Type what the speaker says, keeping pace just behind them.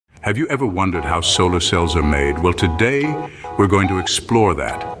Have you ever wondered how solar cells are made? Well, today we're going to explore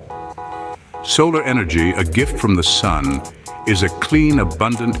that. Solar energy, a gift from the sun, is a clean,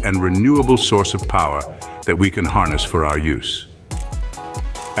 abundant, and renewable source of power that we can harness for our use.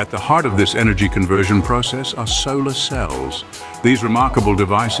 At the heart of this energy conversion process are solar cells. These remarkable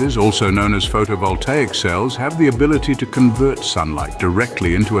devices, also known as photovoltaic cells, have the ability to convert sunlight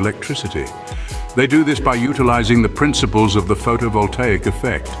directly into electricity. They do this by utilizing the principles of the photovoltaic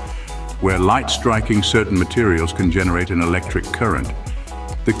effect, where light striking certain materials can generate an electric current.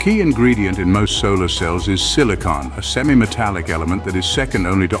 The key ingredient in most solar cells is silicon, a semi-metallic element that is second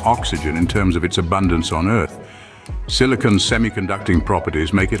only to oxygen in terms of its abundance on Earth. Silicon's semiconducting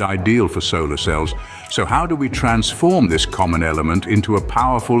properties make it ideal for solar cells. So how do we transform this common element into a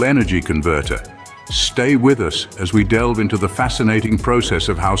powerful energy converter? Stay with us as we delve into the fascinating process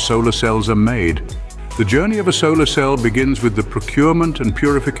of how solar cells are made. The journey of a solar cell begins with the procurement and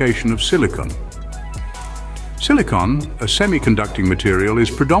purification of silicon. Silicon, a semiconducting material,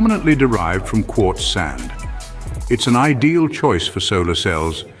 is predominantly derived from quartz sand. It's an ideal choice for solar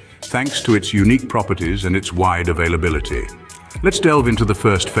cells, thanks to its unique properties and its wide availability. Let's delve into the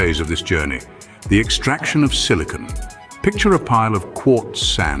first phase of this journey, the extraction of silicon. Picture a pile of quartz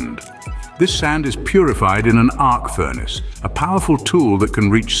sand. This sand is purified in an arc furnace, a powerful tool that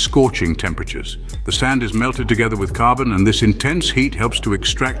can reach scorching temperatures. The sand is melted together with carbon, and this intense heat helps to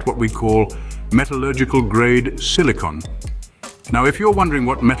extract what we call metallurgical grade silicon. Now, if you're wondering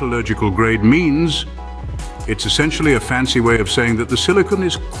what metallurgical grade means, it's essentially a fancy way of saying that the silicon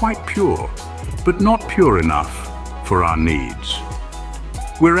is quite pure, but not pure enough for our needs.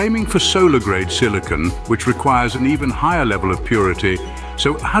 We're aiming for solar-grade silicon, which requires an even higher level of purity.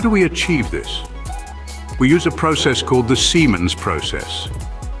 So how do we achieve this? We use a process called the Siemens process.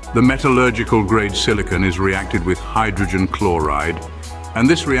 The metallurgical-grade silicon is reacted with hydrogen chloride, and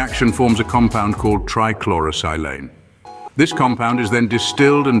this reaction forms a compound called trichlorosilane. This compound is then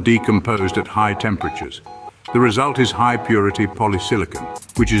distilled and decomposed at high temperatures. The result is high-purity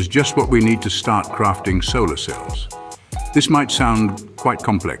polysilicon, which is just what we need to start crafting solar cells. This might sound quite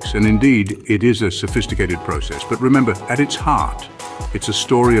complex, and indeed, it is a sophisticated process. But remember, at its heart, it's a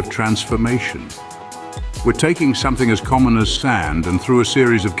story of transformation. We're taking something as common as sand, and through a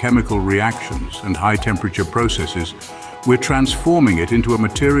series of chemical reactions and high-temperature processes, we're transforming it into a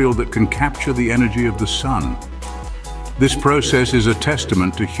material that can capture the energy of the sun. This process is a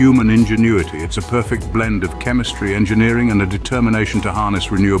testament to human ingenuity. It's a perfect blend of chemistry, engineering, and a determination to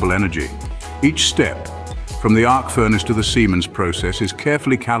harness renewable energy. Each step, from the arc furnace to the Siemens process, is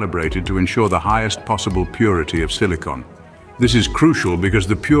carefully calibrated to ensure the highest possible purity of silicon. This is crucial because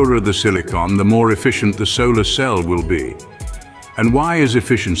the purer the silicon, the more efficient the solar cell will be. And why is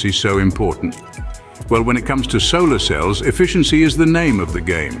efficiency so important? Well, when it comes to solar cells, efficiency is the name of the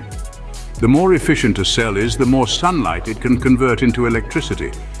game. The more efficient a cell is, the more sunlight it can convert into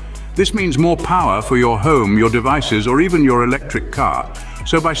electricity. This means more power for your home, your devices, or even your electric car.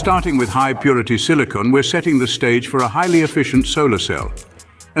 So by starting with high-purity silicon, we're setting the stage for a highly efficient solar cell.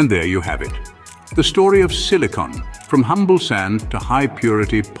 And there you have it. The story of silicon, from humble sand to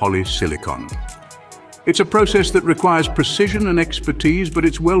high-purity polysilicon. It's a process that requires precision and expertise, but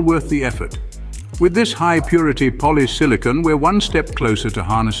it's well worth the effort. With this high-purity polysilicon, we're one step closer to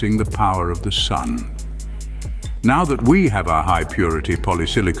harnessing the power of the sun. Now that we have our high-purity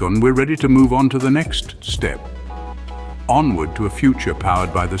polysilicon, we're ready to move on to the next step. Onward to a future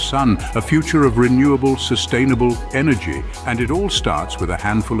powered by the sun, a future of renewable, sustainable energy, and it all starts with a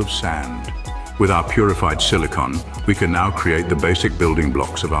handful of sand. With our purified silicon, we can now create the basic building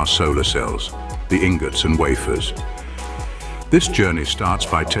blocks of our solar cells, the ingots and wafers. This journey starts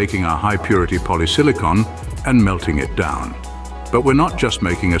by taking our high-purity polysilicon and melting it down. But we're not just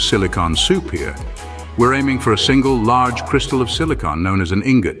making a silicon soup here. We're aiming for a single large crystal of silicon known as an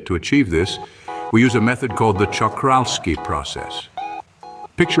ingot. To achieve this, we use a method called the Czochralski process.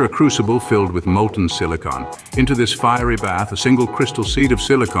 Picture a crucible filled with molten silicon. Into this fiery bath, a single crystal seed of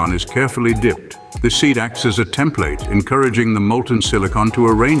silicon is carefully dipped. This seed acts as a template, encouraging the molten silicon to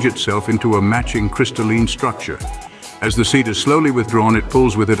arrange itself into a matching crystalline structure. As the seed is slowly withdrawn, it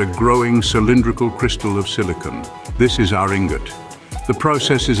pulls with it a growing cylindrical crystal of silicon. This is our ingot. The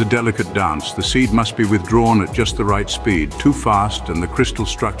process is a delicate dance. The seed must be withdrawn at just the right speed. Too fast, and the crystal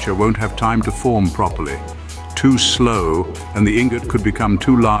structure won't have time to form properly. Too slow, and the ingot could become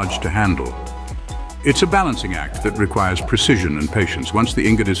too large to handle. It's a balancing act that requires precision and patience. Once the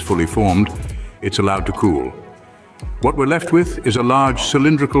ingot is fully formed, it's allowed to cool. What we're left with is a large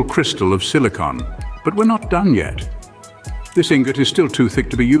cylindrical crystal of silicon. But we're not done yet. This ingot is still too thick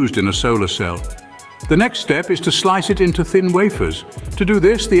to be used in a solar cell. The next step is to slice it into thin wafers. To do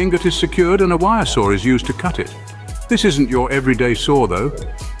this, the ingot is secured and a wire saw is used to cut it. This isn't your everyday saw though.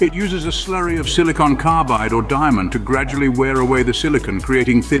 It uses a slurry of silicon carbide or diamond to gradually wear away the silicon,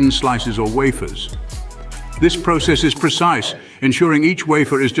 creating thin slices or wafers. This process is precise, ensuring each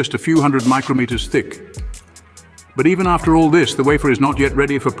wafer is just a few hundred micrometers thick. But even after all this, the wafer is not yet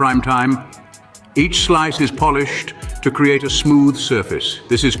ready for prime time. Each slice is polished to create a smooth surface.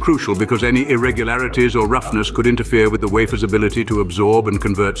 This is crucial because any irregularities or roughness could interfere with the wafer's ability to absorb and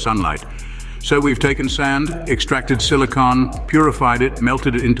convert sunlight. So we've taken sand, extracted silicon, purified it,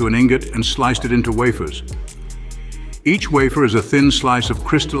 melted it into an ingot, and sliced it into wafers. Each wafer is a thin slice of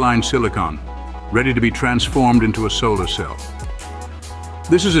crystalline silicon, ready to be transformed into a solar cell.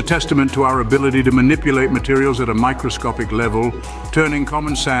 This is a testament to our ability to manipulate materials at a microscopic level, turning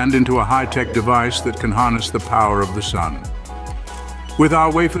common sand into a high-tech device that can harness the power of the sun. With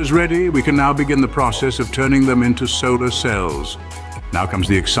our wafers ready, we can now begin the process of turning them into solar cells. Now comes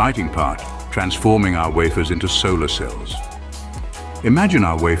the exciting part, transforming our wafers into solar cells. Imagine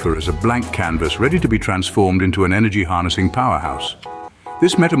our wafer as a blank canvas ready to be transformed into an energy-harnessing powerhouse.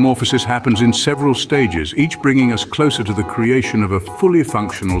 This metamorphosis happens in several stages, each bringing us closer to the creation of a fully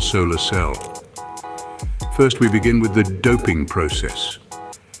functional solar cell. First, we begin with the doping process.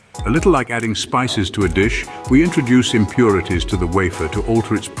 A little like adding spices to a dish, we introduce impurities to the wafer to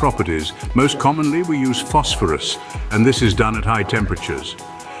alter its properties. Most commonly, we use phosphorus, and this is done at high temperatures.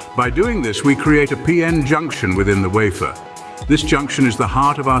 By doing this, we create a PN junction within the wafer. This junction is the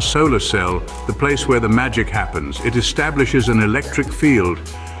heart of our solar cell, the place where the magic happens. It establishes an electric field,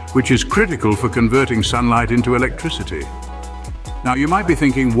 which is critical for converting sunlight into electricity. Now, you might be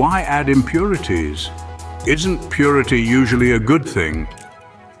thinking, why add impurities? Isn't purity usually a good thing?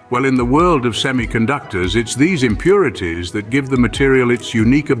 Well, in the world of semiconductors, it's these impurities that give the material its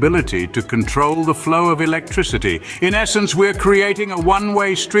unique ability to control the flow of electricity. In essence, we're creating a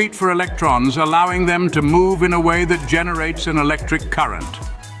one-way street for electrons, allowing them to move in a way that generates an electric current.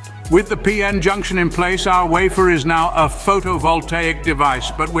 With the PN junction in place, our wafer is now a photovoltaic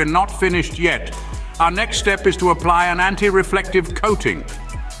device, but we're not finished yet. Our next step is to apply an anti-reflective coating.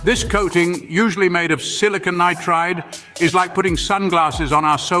 This coating, usually made of silicon nitride, is like putting sunglasses on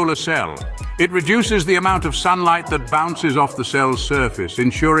our solar cell. It reduces the amount of sunlight that bounces off the cell's surface,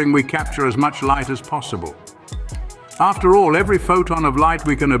 ensuring we capture as much light as possible. After all, every photon of light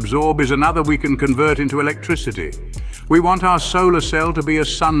we can absorb is another we can convert into electricity. We want our solar cell to be a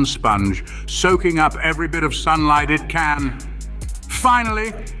sun sponge, soaking up every bit of sunlight it can.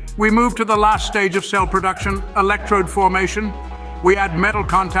 Finally, we move to the last stage of cell production, electrode formation. We add metal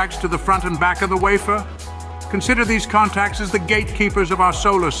contacts to the front and back of the wafer. Consider these contacts as the gatekeepers of our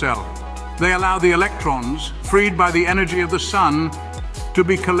solar cell. They allow the electrons, freed by the energy of the sun, to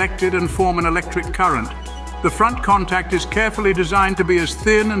be collected and form an electric current. The front contact is carefully designed to be as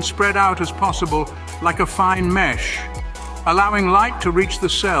thin and spread out as possible, like a fine mesh, allowing light to reach the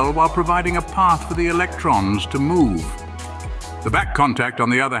cell while providing a path for the electrons to move. The back contact, on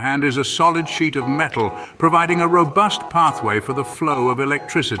the other hand, is a solid sheet of metal, providing a robust pathway for the flow of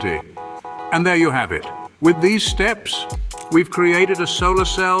electricity. And there you have it. With these steps, we've created a solar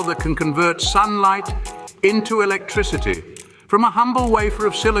cell that can convert sunlight into electricity. From a humble wafer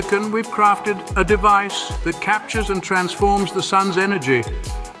of silicon, we've crafted a device that captures and transforms the sun's energy,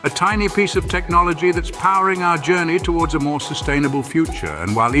 a tiny piece of technology that's powering our journey towards a more sustainable future.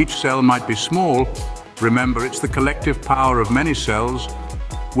 And while each cell might be small, remember, it's the collective power of many cells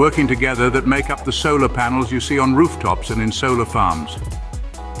working together that make up the solar panels you see on rooftops and in solar farms.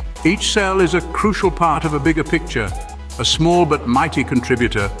 Each cell is a crucial part of a bigger picture, a small but mighty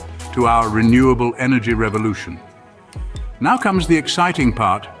contributor to our renewable energy revolution. Now comes the exciting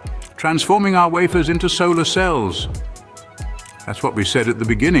part, transforming our wafers into solar cells. That's what we said at the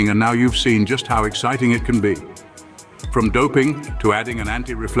beginning, and now you've seen just how exciting it can be. From doping to adding an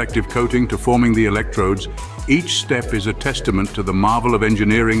anti-reflective coating to forming the electrodes, each step is a testament to the marvel of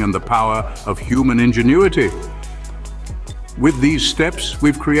engineering and the power of human ingenuity. With these steps,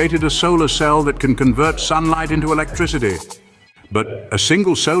 we've created a solar cell that can convert sunlight into electricity. But a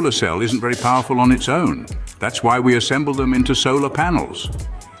single solar cell isn't very powerful on its own. That's why we assemble them into solar panels.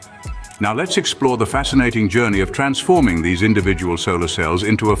 Now let's explore the fascinating journey of transforming these individual solar cells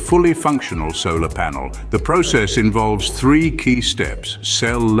into a fully functional solar panel. The process involves 3 key steps: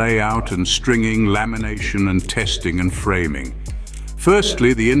 cell layout and stringing, lamination and testing and framing.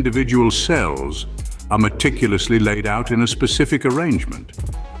 Firstly, the individual cells are meticulously laid out in a specific arrangement.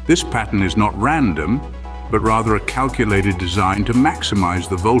 This pattern is not random, but rather a calculated design to maximize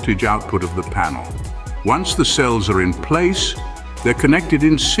the voltage output of the panel. Once the cells are in place, They're connected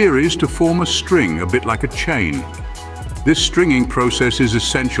in series to form a string, a bit like a chain. This stringing process is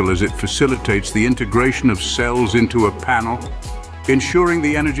essential as it facilitates the integration of cells into a panel, ensuring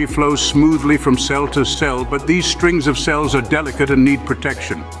the energy flows smoothly from cell to cell, but these strings of cells are delicate and need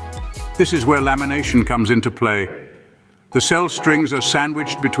protection. This is where lamination comes into play. The cell strings are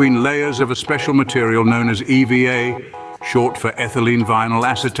sandwiched between layers of a special material known as EVA, short for ethylene vinyl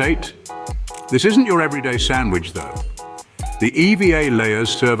acetate. This isn't your everyday sandwich, though. The EVA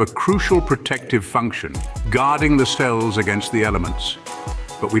layers serve a crucial protective function, guarding the cells against the elements.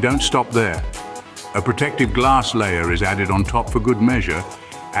 But we don't stop there. A protective glass layer is added on top for good measure,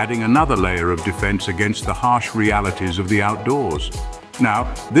 adding another layer of defense against the harsh realities of the outdoors.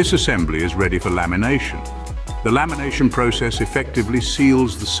 Now, this assembly is ready for lamination. The lamination process effectively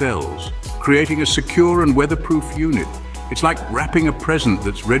seals the cells, creating a secure and weatherproof unit. It's like wrapping a present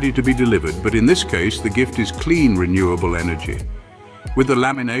that's ready to be delivered, but in this case, the gift is clean, renewable energy. With the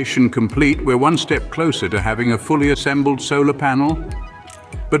lamination complete, we're one step closer to having a fully assembled solar panel.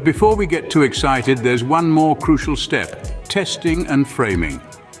 But before we get too excited, there's one more crucial step: testing and framing.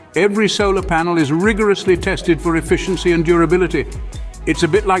 Every solar panel is rigorously tested for efficiency and durability. It's a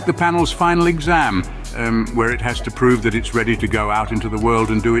bit like the panel's final exam, where it has to prove that it's ready to go out into the world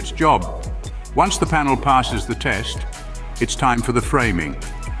and do its job. Once the panel passes the test, it's time for the framing.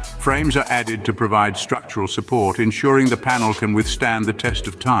 Frames are added to provide structural support, ensuring the panel can withstand the test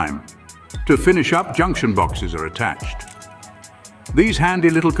of time. To finish up, junction boxes are attached. These handy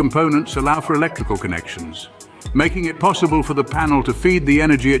little components allow for electrical connections, making it possible for the panel to feed the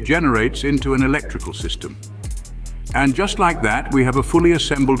energy it generates into an electrical system. And just like that, we have a fully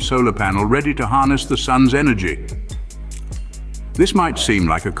assembled solar panel ready to harness the sun's energy. This might seem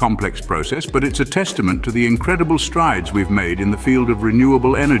like a complex process, but it's a testament to the incredible strides we've made in the field of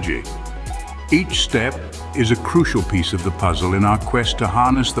renewable energy. Each step is a crucial piece of the puzzle in our quest to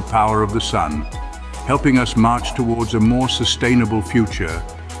harness the power of the sun, helping us march towards a more sustainable future,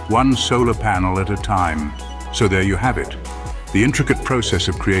 one solar panel at a time. So there you have it, the intricate process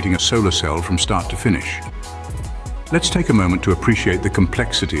of creating a solar cell from start to finish. Let's take a moment to appreciate the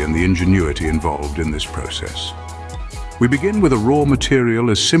complexity and the ingenuity involved in this process. We begin with a raw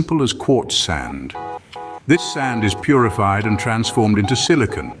material as simple as quartz sand. This sand is purified and transformed into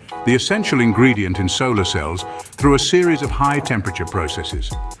silicon, the essential ingredient in solar cells, through a series of high-temperature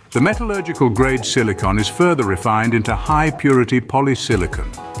processes. The metallurgical-grade silicon is further refined into high-purity polysilicon,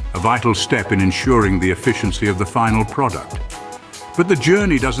 a vital step in ensuring the efficiency of the final product. But the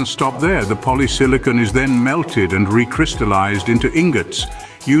journey doesn't stop there. The polysilicon is then melted and recrystallized into ingots,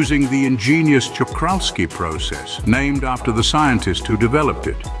 using the ingenious Czochralski process, named after the scientist who developed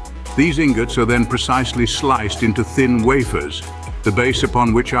it. These ingots are then precisely sliced into thin wafers, the base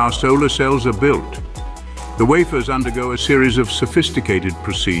upon which our solar cells are built. The wafers undergo a series of sophisticated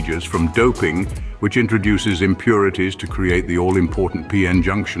procedures, from doping, which introduces impurities to create the all-important PN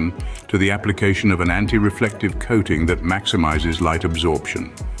junction, to the application of an anti-reflective coating that maximizes light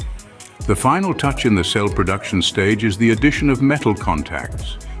absorption. The final touch in the cell production stage is the addition of metal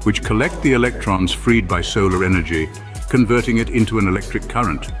contacts, which collect the electrons freed by solar energy, converting it into an electric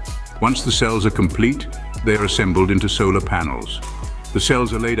current. Once the cells are complete, they are assembled into solar panels. The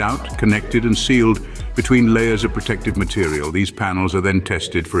cells are laid out, connected and sealed between layers of protective material. These panels are then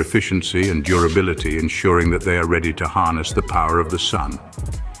tested for efficiency and durability, ensuring that they are ready to harness the power of the sun.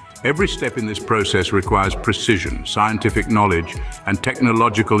 Every step in this process requires precision, scientific knowledge, and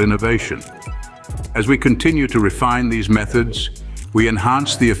technological innovation. As we continue to refine these methods, we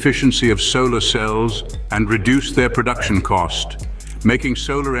enhance the efficiency of solar cells and reduce their production cost, making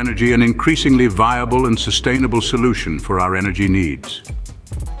solar energy an increasingly viable and sustainable solution for our energy needs.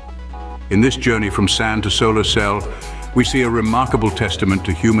 In this journey from sand to solar cell, we see a remarkable testament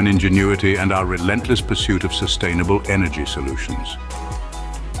to human ingenuity and our relentless pursuit of sustainable energy solutions.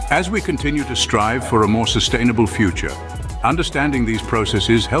 As we continue to strive for a more sustainable future, understanding these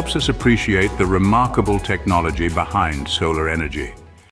processes helps us appreciate the remarkable technology behind solar energy.